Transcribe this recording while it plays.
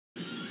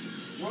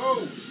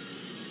Whoa!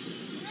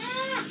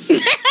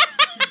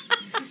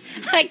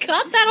 I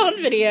caught that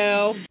on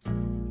video.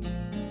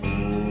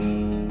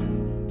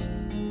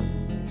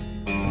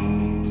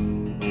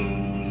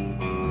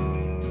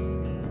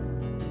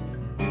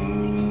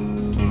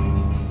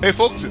 Hey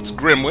folks, it's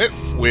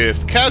Grimwit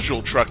with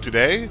Casual Truck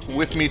today.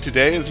 With me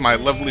today is my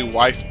lovely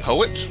wife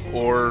Poet,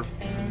 or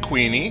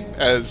Queeny,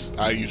 as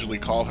I usually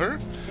call her.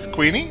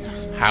 Queeny,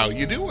 how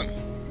you doing?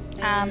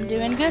 I'm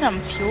doing good. I'm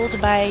fueled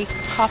by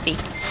coffee.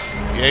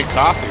 Yay,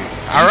 coffee.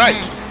 All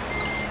right.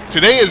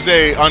 Today is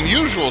a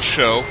unusual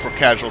show for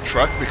Casual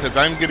Truck because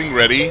I'm getting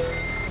ready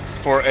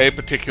for a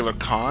particular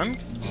con.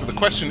 So the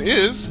question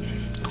is,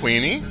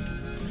 Queeny,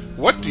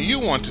 what do you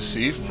want to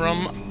see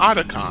from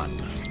Otakon?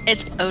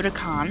 It's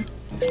Otakon.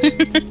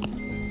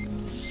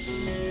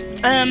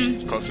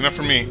 Close enough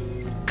for me.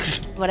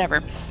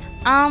 Whatever.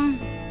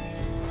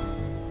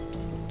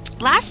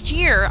 Last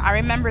year, I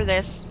remember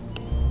this.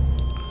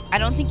 I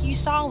don't think you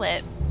saw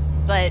it,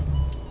 but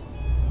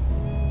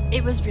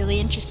it was really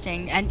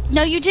interesting. And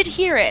no, you did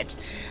hear it.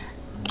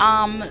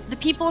 The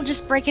people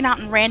just breaking out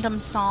in random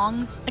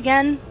song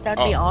again.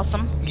 That'd be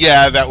awesome.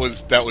 Yeah, that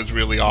was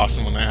really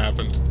awesome when that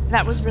happened.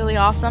 That was really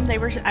awesome.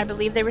 I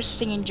believe they were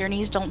singing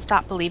Journey's "Don't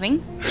Stop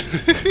Believing,"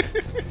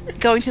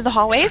 going through the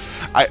hallways.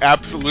 I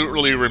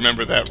absolutely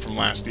remember that from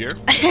last year.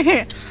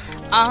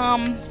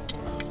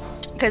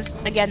 Because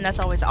again, that's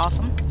always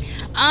awesome.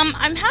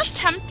 I'm half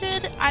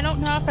tempted. I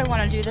don't know if I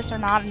want to do this or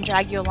not and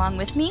drag you along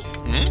with me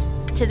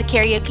to the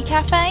karaoke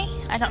cafe.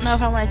 I don't know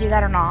if I want to do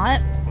that or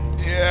not.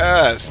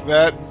 Yes,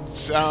 that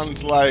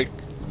sounds like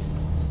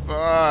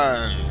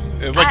fun.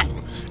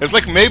 It's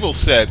like Mabel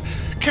said,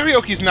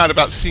 karaoke's not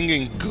about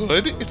singing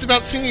good, it's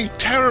about singing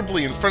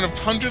terribly in front of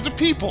hundreds of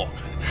people.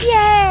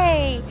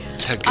 Yay!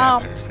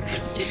 Together.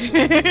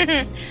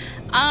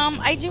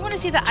 I do want to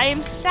see that. I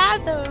am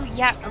sad though,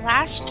 yeah,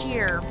 last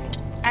year,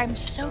 I'm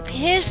so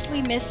pissed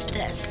we missed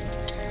this.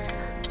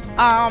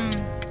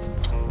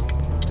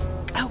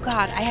 Oh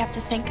god, I have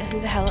to think of who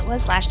the hell it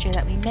was last year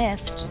that we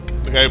missed.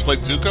 The guy who played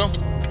Zuko?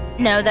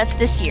 No, that's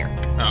this year.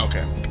 Oh,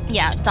 okay.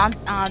 Yeah,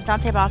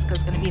 Dante Bosco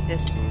is going to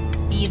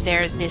be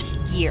there this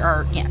year.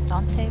 Or, yeah,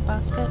 Dante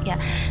Bosco, yeah,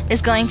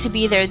 is going to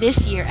be there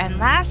this year. And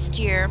last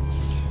year,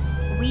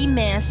 we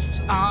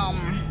missed,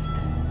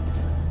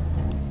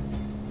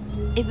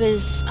 it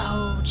was,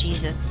 oh,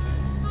 Jesus.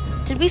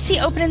 Did we see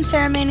opening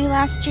ceremony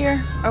last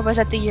year? Or was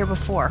that the year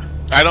before?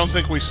 I don't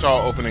think we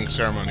saw opening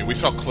ceremony. We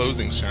saw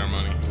closing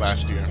ceremony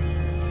last year.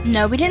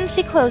 No, we didn't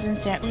see closing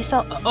ceremony. We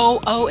saw,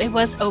 it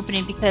was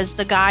opening because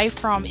the guy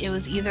from, it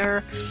was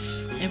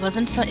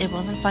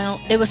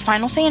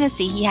Final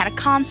Fantasy. He had a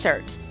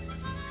concert.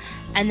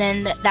 And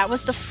then that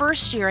was the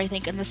first year, I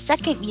think. And the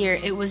second year,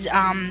 it was,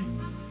 Yoko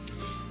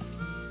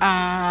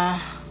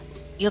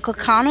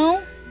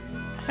Kanno?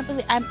 I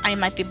believe, I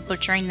might be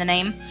butchering the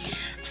name.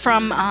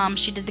 From,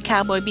 she did the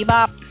Cowboy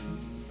Bebop.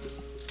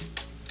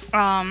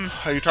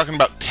 Are you talking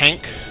about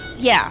Tank?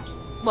 Yeah.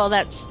 Well,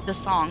 that's the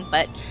song,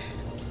 but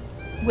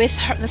with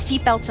her, the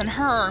seatbelts and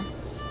her,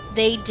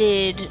 they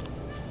did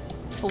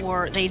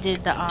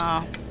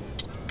the,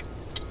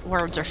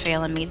 words are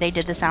failing me. They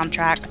did the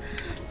soundtrack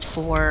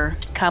for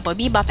Cowboy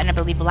Bebop, and I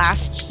believe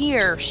last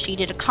year she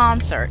did a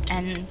concert,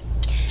 and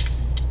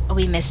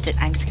we missed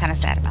it. I'm kind of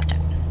sad about that.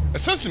 It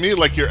sounds to me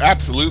like you're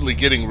absolutely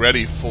getting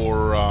ready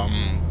for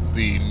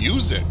the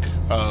music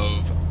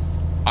of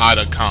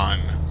Otakon.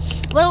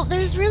 Well,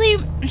 there's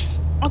really...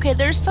 Okay,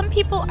 there's some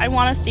people I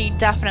want to see,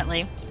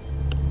 definitely.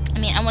 I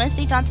mean, I want to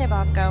see Dante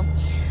Bosco.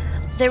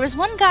 There was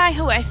one guy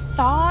who I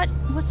thought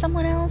was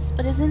someone else,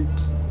 but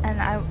isn't,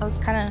 and I was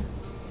kind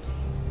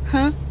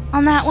of...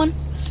 on that one.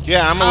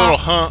 Yeah, I'm a little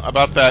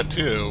about that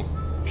too.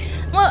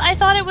 Well, I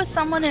thought it was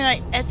someone,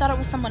 and I thought it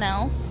was someone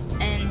else,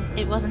 and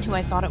it wasn't who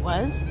I thought it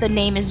was. The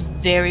name is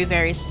very,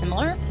 very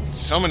similar.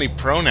 So many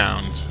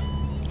pronouns.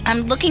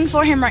 I'm looking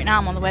for him right now.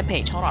 I'm on the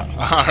webpage. Hold on.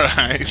 All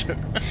right.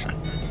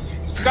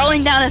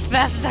 Scrolling down as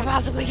fast as I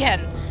possibly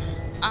can.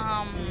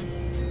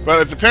 But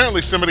it's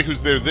apparently somebody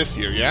who's there this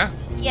year, yeah?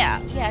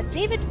 Yeah,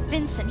 David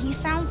Vincent. He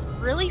sounds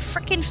really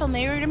freaking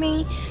familiar to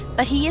me,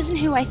 but he isn't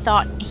who I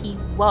thought he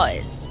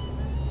was.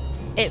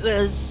 It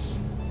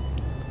was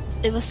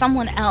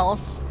someone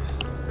else.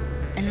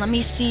 And let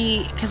me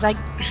see, because I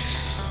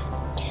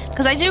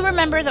do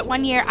remember that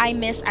one year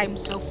I'm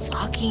so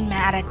fucking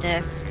mad at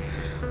this.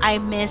 I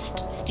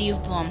missed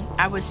Steve Blum.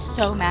 I was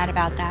so mad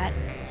about that.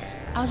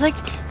 I was like,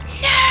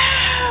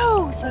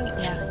 no! So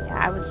yeah,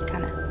 I was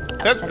kind of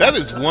upset. That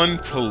is one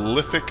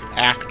prolific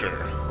actor.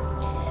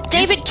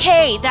 David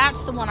Kay,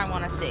 that's the one I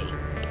want to see.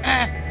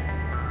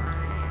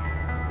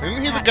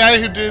 Isn't he the guy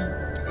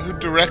who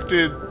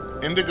directed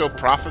Indigo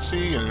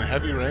Prophecy and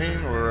Heavy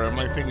Rain, or am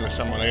I thinking of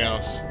someone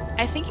else?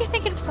 I think you're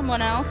thinking of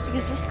someone else,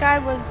 because this guy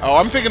was... Oh,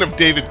 I'm thinking of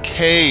David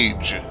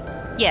Cage.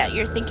 Yeah,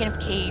 you're thinking of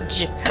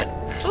Cage.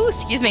 Ooh,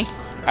 excuse me.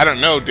 I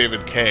don't know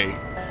David Kay.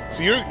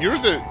 So you're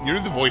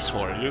the voice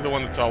whore. You're the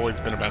one that's always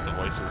been about the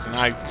voices, and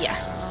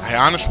Yes. I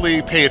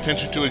honestly pay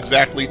attention to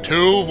exactly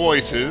 2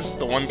 voices.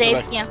 The ones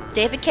that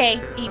David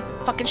K. He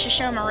fucking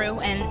Shishomaru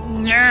and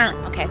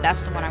okay,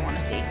 that's the one I want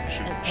to see.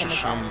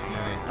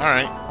 Shishomaru. All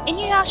right.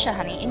 Inuyasha,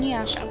 honey,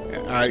 Inuyasha.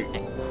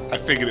 I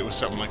figured it was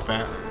something like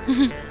that.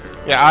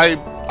 Yeah,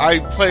 I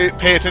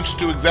pay attention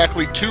to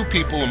exactly 2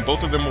 people, and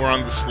both of them were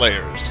on the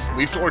Slayers: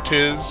 Lisa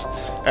Ortiz,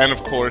 and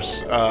of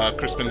course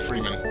Crispin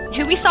Freeman,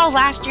 who we saw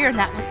last year, and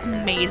that was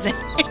amazing.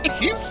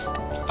 he's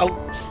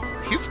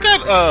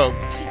got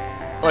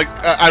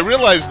I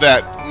realize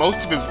that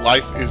most of his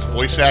life is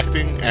voice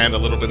acting and a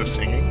little bit of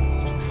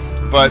singing,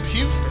 but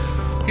he's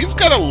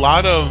got a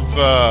lot of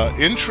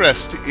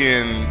interest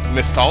in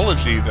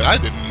mythology that I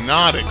did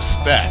not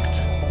expect.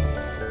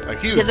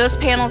 Yeah, those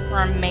panels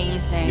were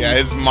amazing. Yeah,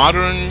 his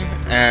modern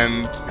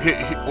and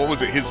what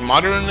was it? His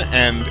modern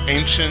and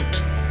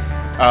ancient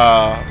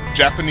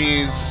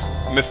Japanese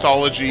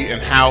mythology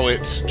and how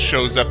it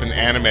shows up in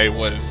anime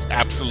was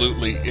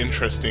absolutely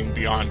interesting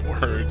beyond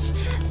words.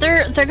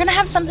 They're gonna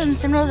have something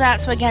similar to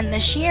that. So again,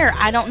 this year,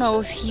 I don't know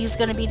if he's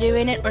gonna be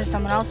doing it or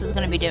someone else is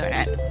gonna be doing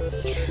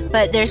it.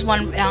 But there's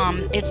one.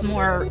 It's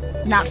more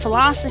not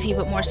philosophy,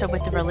 but more so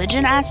with the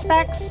religion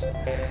aspects.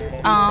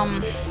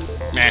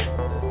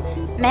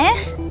 Meh.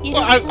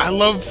 Well, I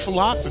love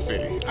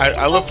philosophy.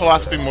 I love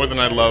philosophy more than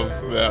I love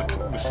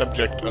the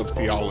subject of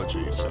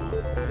theology. So.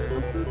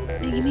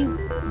 Give me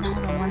no,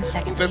 1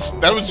 second.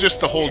 That was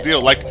just the whole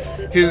deal. Like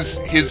his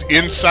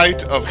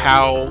insight of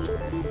how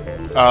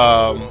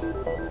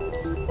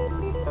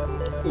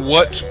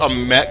what a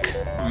mech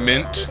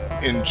meant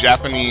in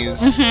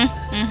Japanese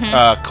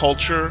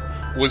culture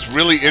was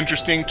really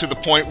interesting, to the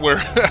point where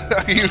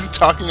he was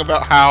talking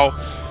about how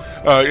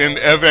in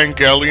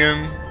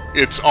Evangelion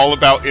it's all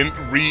about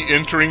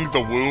re-entering the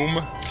womb.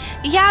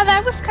 Yeah,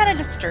 that was kind of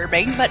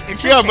disturbing, but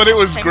interesting. Yeah, but it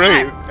was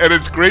great. And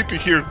it's great to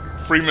hear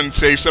Freeman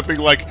say something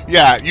like,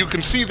 yeah, you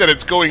can see that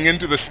it's going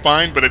into the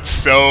spine, but it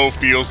so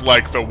feels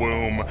like the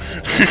womb.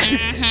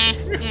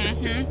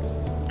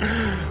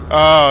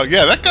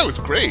 Yeah, that guy was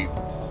great.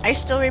 I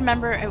still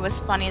remember it was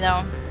funny,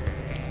 though.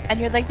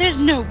 And you're like,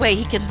 there's no way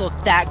he can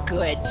look that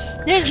good.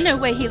 There's no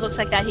way he looks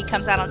like that. He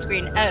comes out on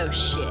screen. Oh,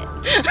 shit.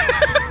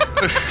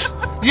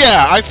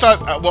 Yeah, I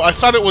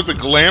thought it was a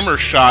glamour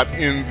shot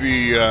in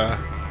the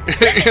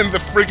in the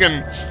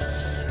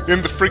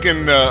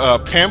friggin'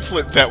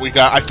 pamphlet that we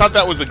got. I thought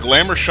that was a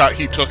glamour shot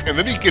he took, and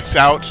then he gets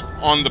out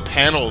on the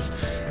panels,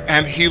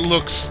 and he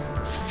looks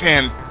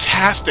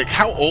fantastic.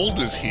 How old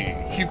is he?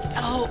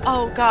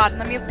 Oh God,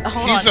 let me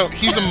hold on.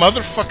 He's a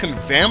motherfucking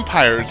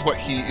vampire, is what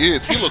he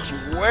is. He looks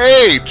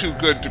way too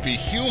good to be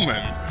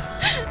human.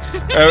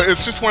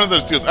 It's just one of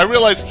those deals. I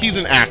realize he's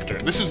an actor.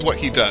 This is what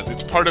he does.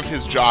 It's part of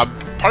his job.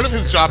 Part of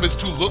his job is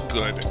to look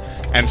good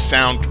and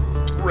sound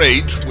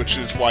great, which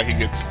is why he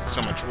gets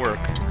so much work.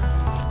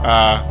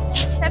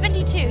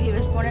 72. He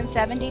was born in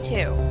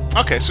 72.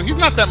 Okay, so he's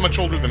not that much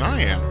older than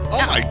I am.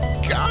 Oh my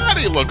God,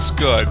 he looks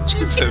good.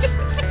 Jesus.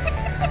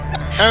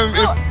 And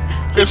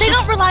they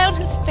don't rely on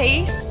his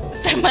face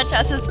so much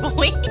as his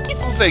voice.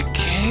 Well, they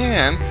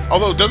can.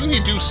 Although, doesn't he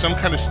do some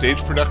kind of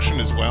stage production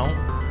as well?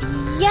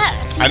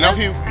 Yes. I know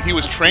he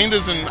was trained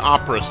as an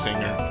opera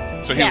singer.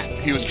 So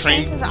he was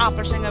trained as an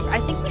opera singer. I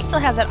think we still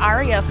have that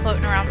aria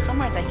floating around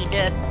somewhere that he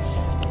did.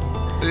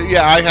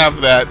 Yeah, I have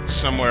that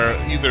somewhere.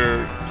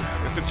 Either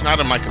if it's not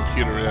on my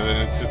computer,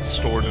 then it's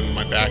stored in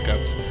my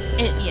backups.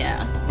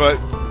 Yeah. But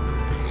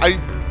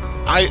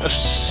I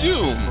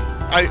assume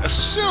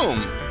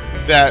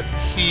that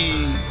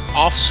he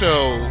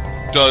also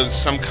does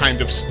some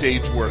kind of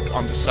stage work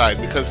on the side,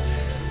 because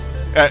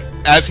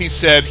as he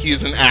said, he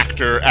is an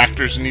actor.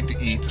 Actors need to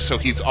eat, so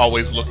he's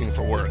always looking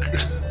for work.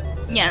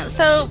 Yeah,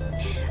 so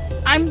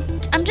I'm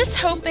just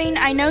hoping,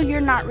 I know you're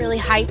not really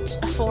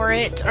hyped for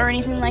it or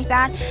anything like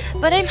that,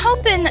 but I'm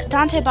hoping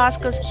Dante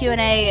Bosco's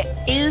Q&A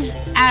is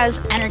as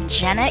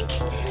energetic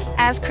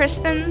as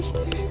Crispin's,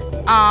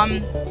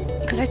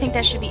 because I think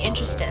that should be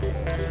interesting.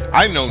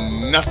 I know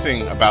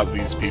nothing about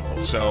these people,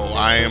 so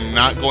I am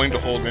not going to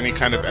hold any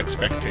kind of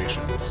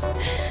expectations.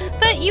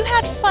 But you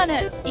had fun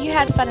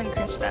in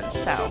Crispin,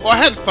 so. Well, I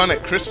had fun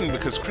at Crispin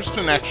because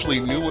Crispin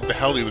actually knew what the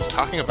hell he was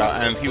talking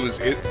about, and he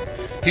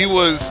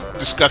was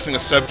discussing a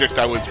subject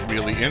I was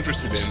really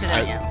interested in.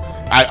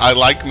 I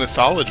like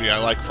mythology, I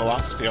like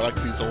philosophy, I like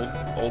these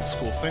old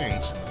school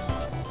things.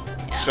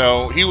 Yeah.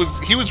 So he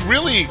was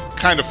really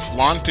kind of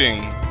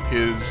flaunting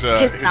his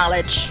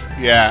knowledge.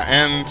 Yeah,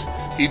 and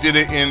he did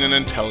it in an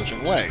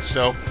intelligent way.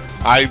 So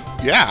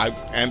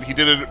and he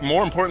did it,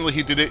 more importantly,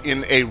 he did it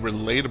in a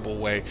relatable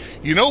way.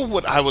 You know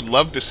what I would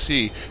love to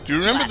see? Do you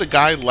remember the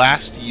guy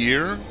last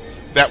year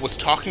that was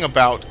talking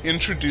about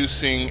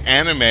introducing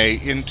anime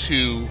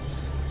into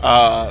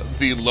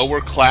the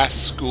lower class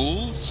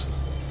schools?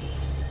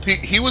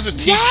 He was a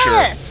teacher,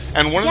 yes!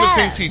 And one of the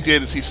things he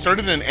did is he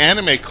started an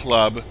anime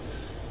club,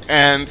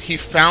 and he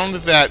found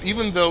that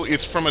even though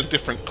it's from a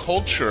different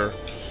culture,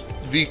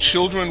 the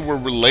children were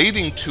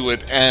relating to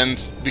it,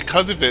 and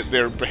because of it,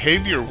 their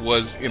behavior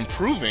was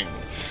improving.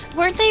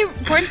 Weren't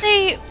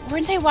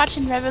they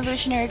watching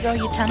Revolutionary Girl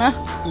Utena?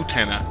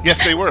 Utena.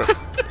 Yes, they were.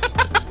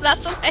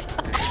 That's what I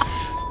thought.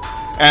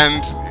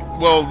 And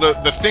well,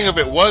 the thing of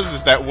it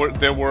is that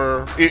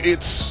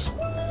it's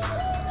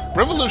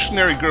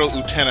Revolutionary Girl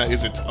Utena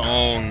is its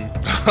own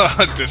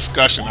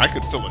discussion. I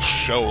could fill a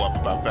show up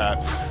about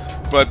that.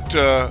 But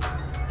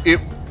it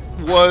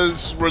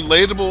was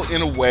relatable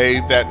in a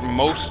way that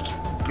most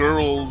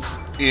girls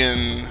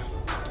in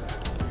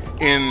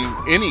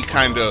any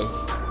kind of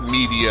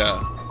media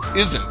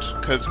isn't.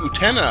 Because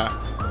Utena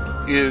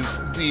is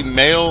the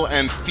male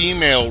and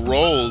female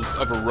roles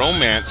of a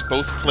romance,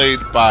 both played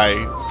by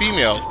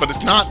females, but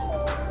it's not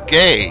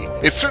gay.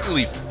 It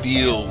certainly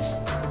feels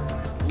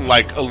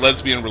like a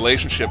lesbian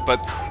relationship, but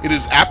it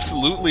is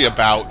absolutely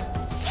about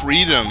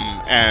freedom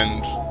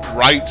and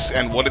rights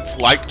and what it's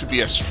like to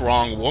be a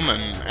strong woman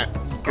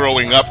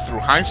growing up through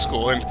high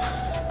school. And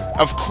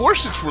of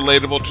course it's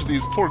relatable to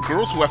these poor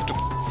girls who have to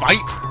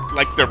fight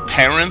like their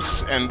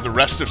parents and the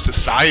rest of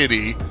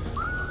society.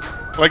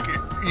 Like,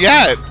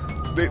 yeah,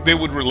 they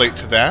would relate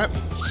to that.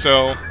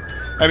 So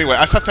anyway,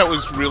 I thought that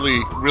was really,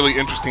 really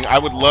interesting. I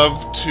would love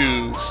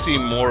to see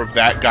more of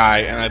that guy,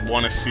 and I'd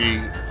want to see,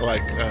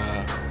 like,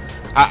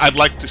 I'd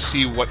like to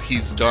see what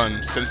he's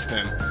done since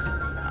then.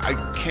 I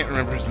can't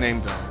remember his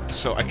name, though,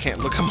 so I can't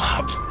look him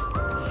up.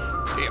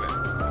 Damn it.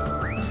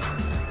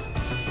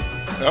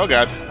 Oh,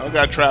 God. Oh,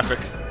 God, traffic.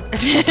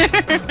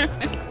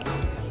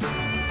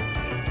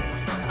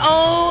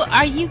 Oh,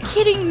 are you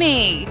kidding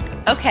me?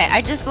 Okay,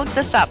 I just looked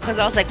this up because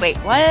I was like, wait,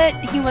 what?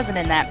 He wasn't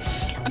in that.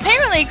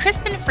 Apparently,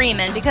 Crispin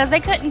Freeman, because they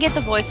couldn't get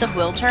the voice of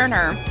Will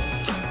Turner,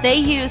 they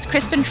used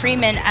Crispin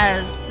Freeman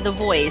as the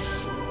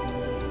voice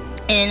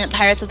in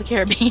Pirates of the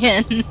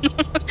Caribbean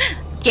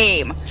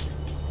game.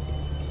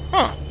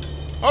 Huh.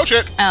 Oh,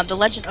 shit. The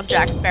Legend of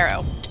Jack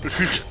Sparrow.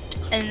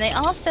 And they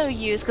also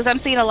used, because I'm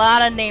seeing a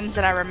lot of names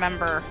that I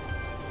remember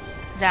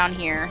down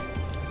here.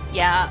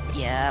 Yeah,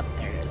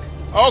 there it is.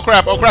 Oh,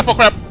 crap. Oh, crap. Oh,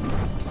 crap.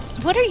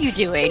 What are you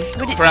doing?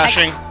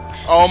 Crashing.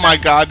 Oh my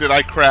God, did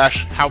I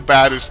crash? How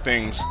bad is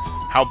things?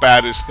 How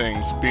bad is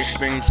things?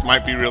 Things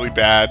might be really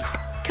bad.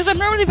 Because I'm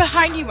normally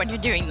behind you when you're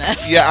doing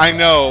this. Yeah, I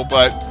know,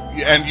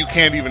 and you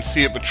can't even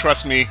see it, but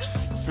trust me,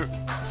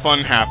 fun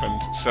happened.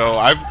 So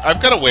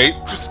I've got to wait,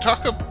 just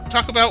talk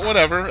about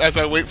whatever as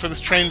I wait for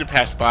this train to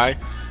pass by.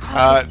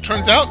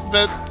 Turns out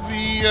that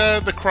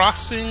the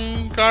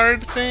crossing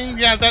guard thing,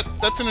 yeah,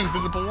 that's an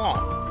invisible wall.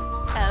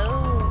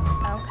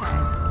 Oh,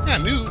 okay. Yeah,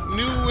 new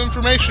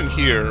information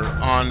here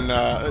on,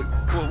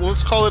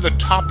 let's call it a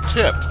top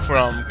tip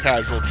from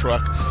Casual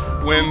Truck.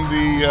 When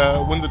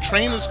the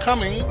train is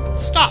coming,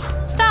 stop.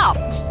 Stop.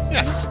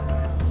 Yes.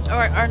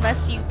 Or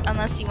unless you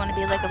want to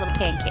be like a little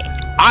pancake.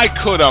 I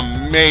could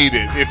have made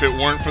it if it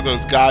weren't for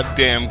those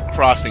goddamn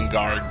crossing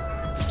guard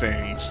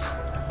things.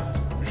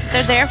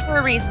 They're there for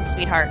a reason,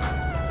 sweetheart.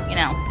 You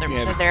know,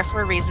 they're there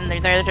for a reason.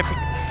 They're there to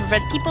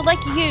prevent people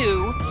like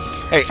you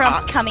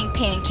from becoming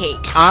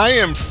pancakes. I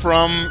am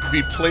from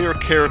the player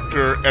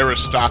character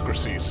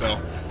aristocracy, so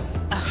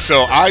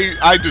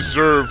I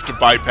deserve to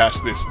bypass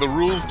this. The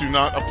rules do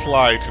not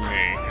apply to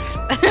me.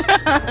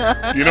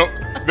 You know,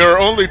 there are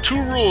only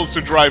two rules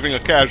to driving a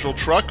casual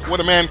truck: what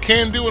a man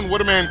can do and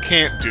what a man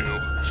can't do.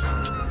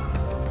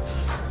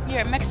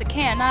 You're a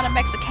Mexican, not a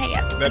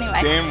Mexicant. That's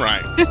anyway. damn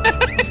right.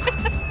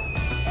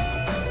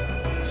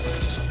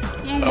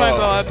 Oh my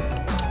God.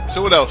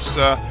 So what else?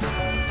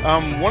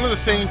 One of the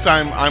things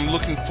I'm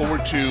looking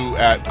forward to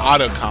at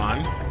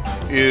Otakon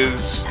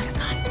is,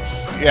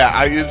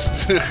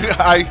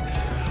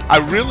 I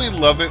really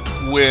love it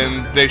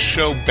when they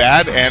show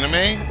bad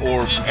anime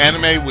or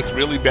anime with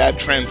really bad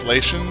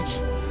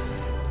translations,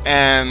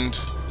 and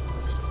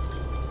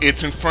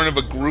it's in front of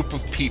a group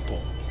of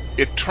people.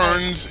 It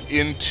turns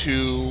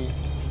into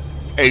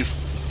a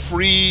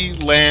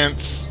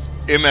freelance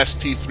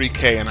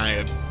MST3K, and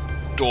I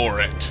adore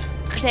it.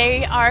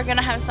 They are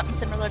gonna have something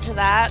similar to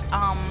that.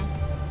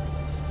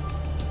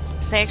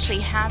 They actually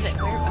have it.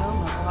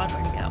 Oh my God,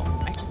 where'd it go?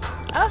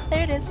 Oh,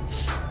 there it is.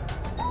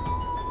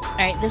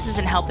 Alright, this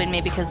isn't helping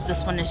me because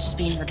this one is just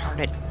being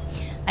retarded.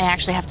 I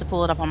actually have to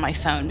pull it up on my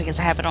phone because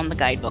I have it on the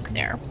guidebook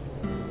there.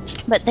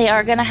 But they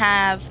are gonna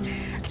have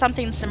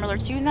something similar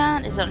to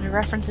that. Is it under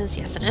references?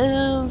 Yes, it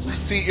is.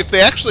 See, if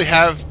they actually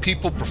have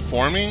people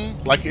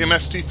performing like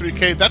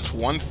MST3K, that's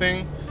one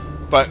thing.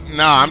 But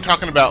nah, I'm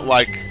talking about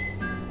like,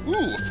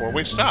 a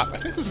four-way stop. I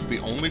think this is the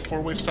only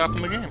four-way stop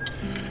in the game.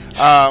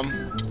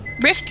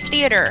 Rift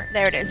Theater.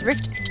 There it is.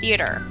 Rift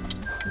Theater.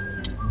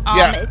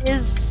 Yeah.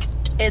 It's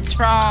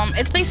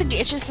basically,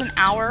 it's just an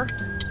hour.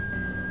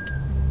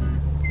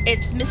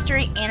 It's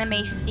Mystery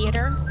Anime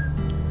Theater.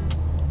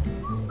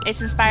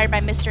 It's inspired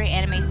by Mystery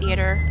Anime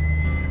Theater.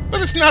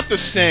 But it's not the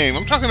same.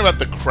 I'm talking about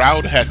the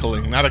crowd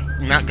heckling, not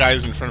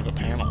guys in front of a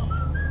panel.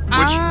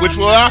 Which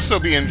will also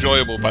be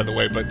enjoyable, by the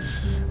way, but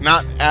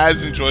not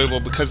as enjoyable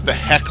because the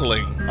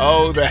heckling.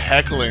 Oh, the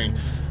heckling.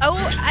 Oh,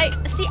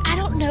 I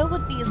don't know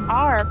what these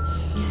are.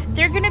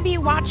 They're going to be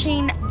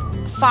watching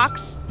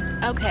Fox...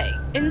 Okay,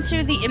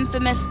 into the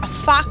infamous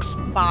Fox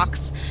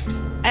Box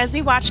as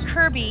we watch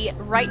Kirby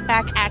right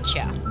back at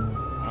ya.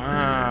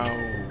 Wow.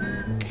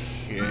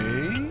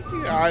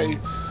 Okay.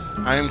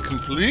 I am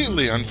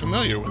completely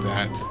unfamiliar with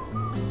that.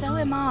 So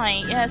am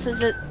I. Yeah, it says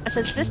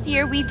this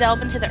year we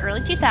delve into the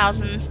early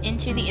 2000s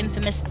into the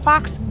infamous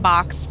Fox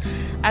box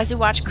as we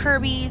watch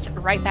Kirby's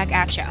Right Back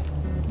at Ya.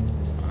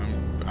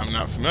 I'm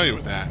not familiar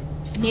with that.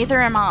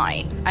 Neither am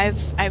I.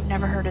 I've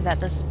never heard of that.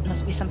 This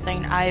must be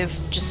something I've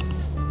just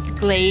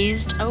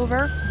glazed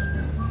over,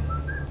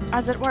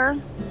 as it were.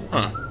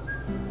 Huh.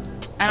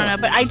 I don't know,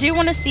 but I do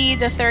want to see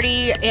the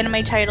 30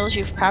 anime titles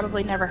you've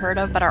probably never heard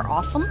of but are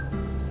awesome.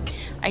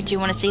 I do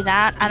want to see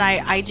that, and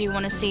I do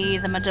want to see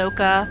the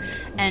Madoka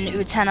and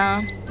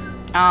Utena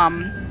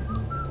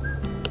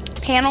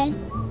panel.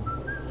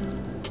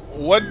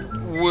 What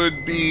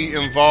would be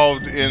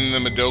involved in the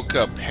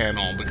Madoka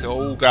panel? Because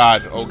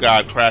oh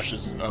god,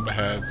 crashes up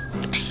ahead.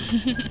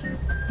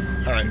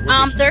 All right.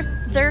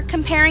 They're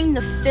comparing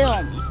the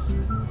films.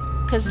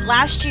 Because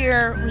last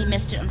year, we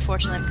missed it,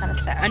 unfortunately. I'm kind of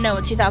sad. I know,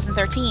 in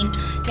 2013.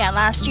 Yeah,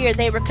 last year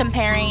they were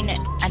comparing...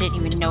 I didn't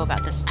even know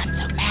about this. I'm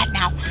so mad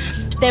now.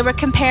 They were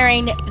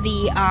comparing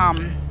the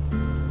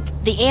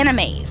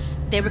animes.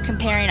 They were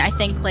comparing, I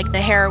think, like,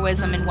 the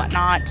heroism and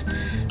whatnot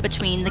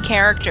between the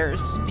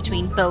characters,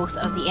 between both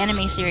of the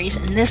anime series.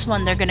 And this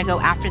one, they're going to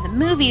go after the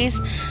movies,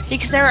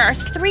 because there are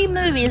 3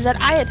 movies that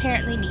I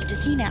apparently need to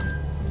see now.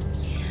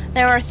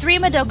 There are 3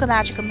 Madoka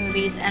Magica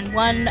movies and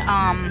 1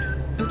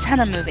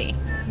 Utena movie.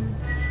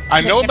 I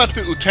know about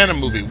the Utena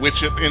movie,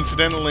 which,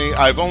 incidentally,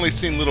 I've only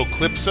seen little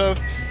clips of.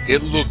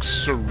 It looks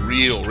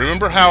surreal.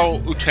 Remember how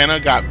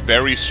Utena got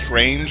very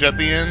strange at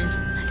the end?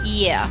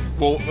 Yeah.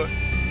 Well,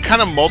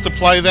 kind of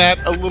multiply that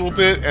a little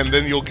bit, and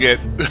then you'll get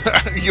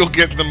you'll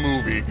get the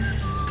movie,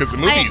 because the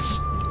movie's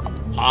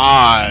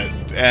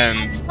odd and.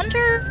 I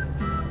wonder.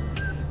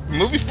 The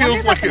movie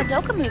feels like the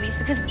Madoka movies,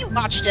 because we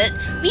watched it.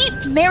 We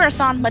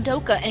marathoned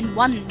Madoka in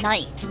one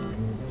night.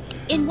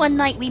 In one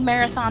night, we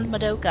marathoned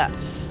Madoka.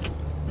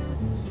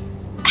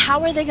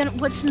 How are they gonna?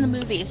 What's in the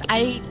movies?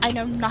 I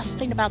know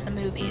nothing about the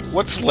movies.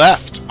 What's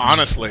left,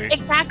 honestly?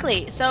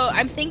 Exactly. So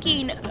I'm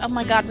thinking, oh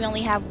my god, we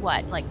only have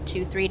what, like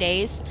 2-3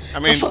 days? I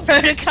mean, before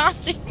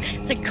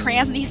Otakon to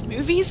cram these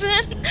movies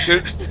in.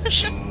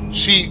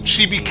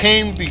 she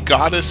became the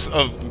goddess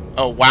of.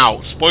 Oh wow!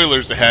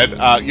 Spoilers ahead.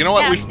 You know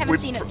what? Yeah, I haven't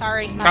seen it.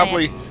 Sorry.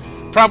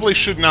 Probably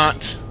should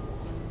not.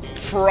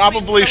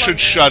 Probably should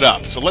shut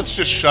up. So let's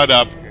just shut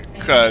up,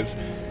 because.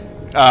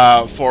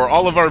 For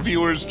all of our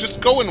viewers,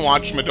 just go and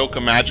watch Madoka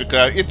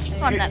Magica. It's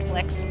on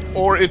Netflix.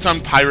 Or it's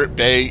on Pirate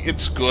Bay.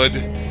 It's good.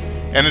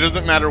 And it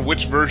doesn't matter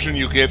which version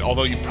you get,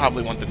 although you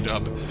probably want the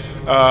dub.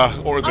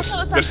 Or the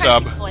sub.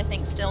 Crunchyroll, I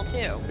think, still,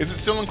 too. Is it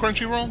still on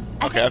Crunchyroll?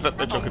 Okay, I thought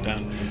they took it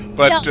down.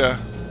 But, no.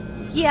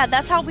 Yeah,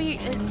 that's how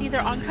it's either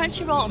on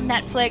Crunchyroll or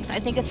Netflix. I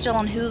think it's still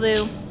on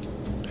Hulu.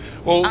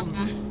 Well,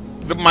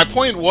 my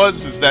point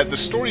is that the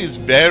story is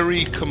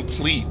very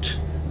complete.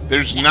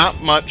 There's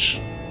not much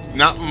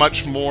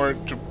more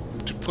to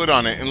put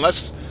on it,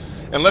 unless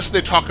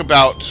they talk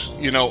about,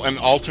 an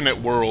alternate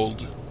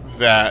world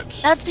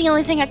that's the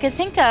only thing I could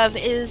think of,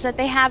 is that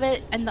they have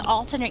it in the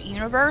alternate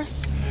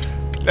universe.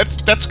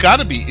 That's got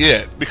to be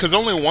it, because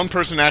only one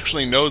person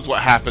actually knows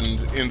what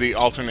happened in the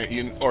alternate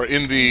or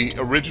in the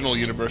original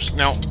universe.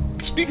 Now,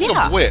 speaking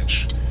of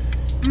which,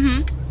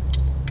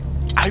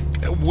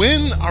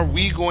 when are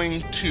we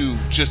going to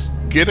just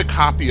get a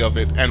copy of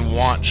it and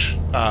watch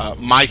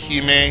My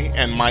Hime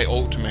and My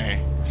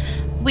Otome?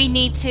 We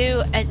need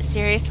to,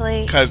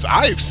 seriously. Because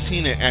I've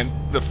seen it, and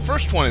the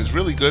first one is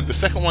really good. The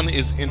second one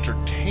is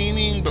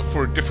entertaining, but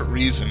for a different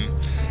reason.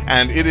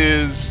 And it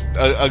is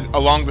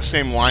along the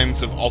same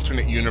lines of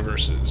alternate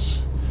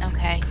universes.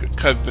 Okay.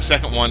 Because the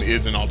second one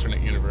is an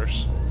alternate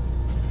universe.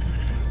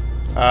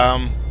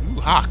 Ooh,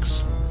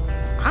 Hawks.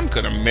 I'm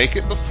going to make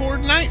it before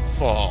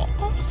nightfall.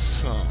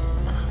 Awesome.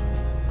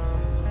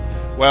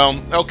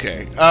 Well,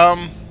 okay.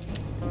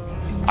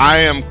 I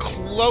am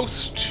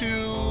close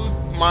to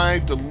my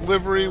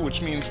delivery,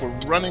 which means we're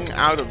running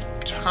out of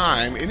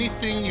time.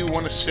 Anything you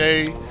want to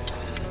say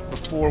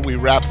before we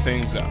wrap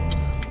things up?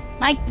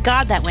 My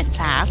god, that went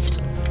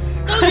fast.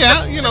 Oh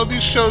yeah,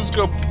 these shows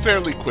go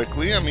fairly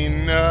quickly. I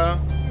mean,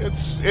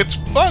 it's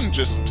fun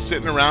just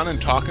sitting around and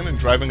talking and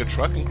driving a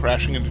truck and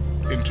crashing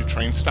into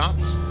train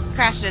stops.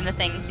 Crashing into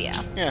things,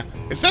 yeah. Yeah.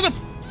 Is that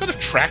a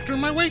tractor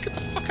in my way? Get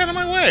the fuck out of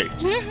my way.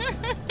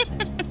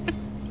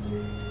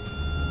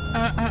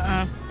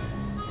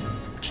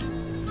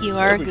 You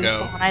are a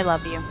goofball, and I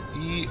love you.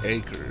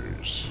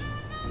 E-Acres.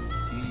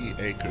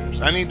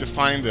 I need to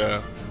find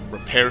a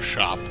repair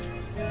shop,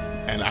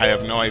 and I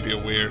have no idea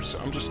where, so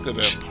I'm just going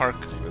to park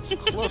as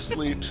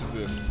closely to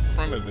the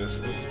front of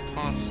this as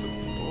possible.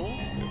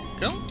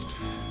 There we go.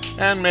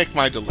 And make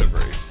my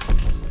delivery.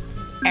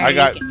 I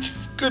got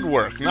good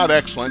work. Not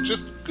excellent,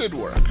 just good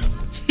work.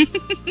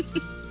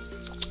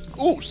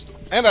 Ooh,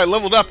 and I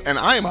leveled up, and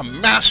I am a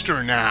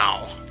master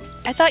now.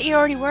 I thought you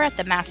already were at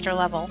the master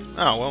level.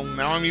 Oh, well,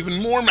 now I'm even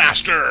more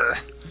master.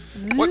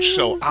 What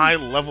shall I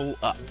level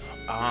up?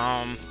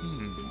 I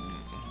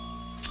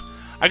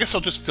guess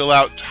I'll just fill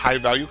out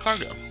high-value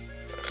cargo.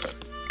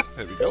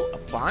 There we go.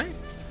 Apply.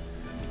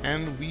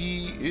 And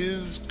we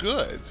is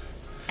good.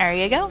 There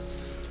you go.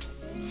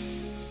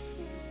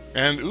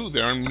 And, ooh,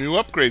 there are new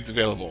upgrades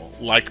available.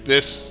 Like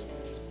this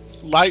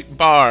light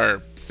bar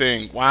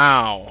thing.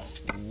 Wow.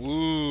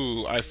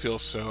 Woo. I feel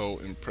so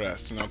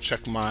impressed. And I'll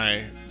check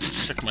my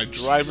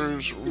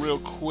drivers real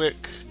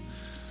quick.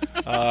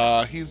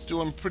 He's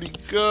doing pretty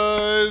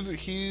good.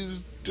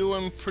 He's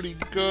doing pretty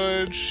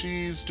good.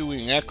 She's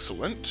doing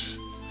excellent.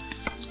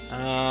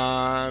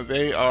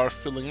 They are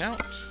filling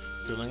out.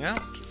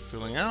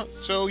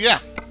 So, yeah.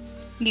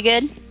 You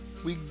good?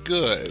 We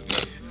good.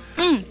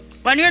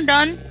 When you're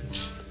done,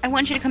 I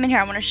want you to come in here.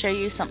 I want to show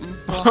you something.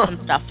 Some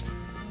stuff.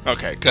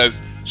 Okay,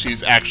 because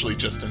she's actually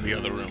just in the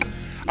other room.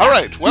 All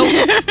right, well,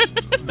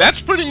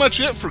 that's pretty much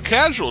it for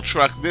Casual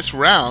Truck this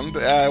round.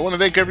 I want to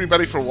thank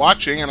everybody for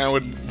watching, and I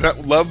would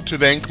love to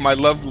thank my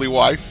lovely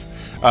wife,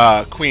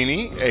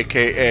 Queeny,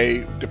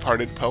 a.k.a.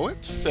 Departed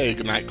Poet. Say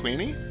goodnight,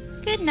 Queeny.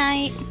 Good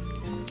night.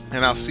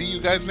 And I'll see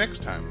you guys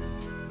next time.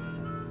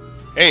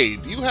 Hey,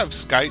 do you have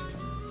Skype?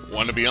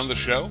 Want to be on the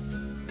show?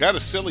 Got a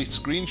silly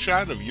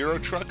screenshot of Euro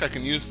Truck I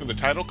can use for the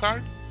title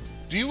card?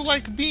 Do you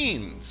like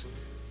beans?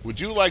 Would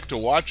you like to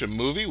watch a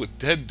movie with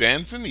Ted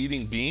Danson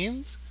eating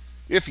beans?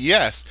 If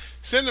yes,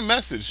 send a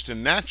message to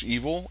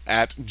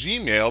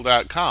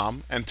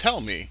natchevil@gmail.com and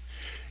tell me.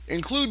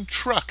 Include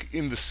truck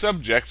in the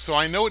subject so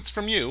I know it's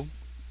from you.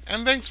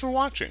 And thanks for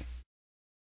watching.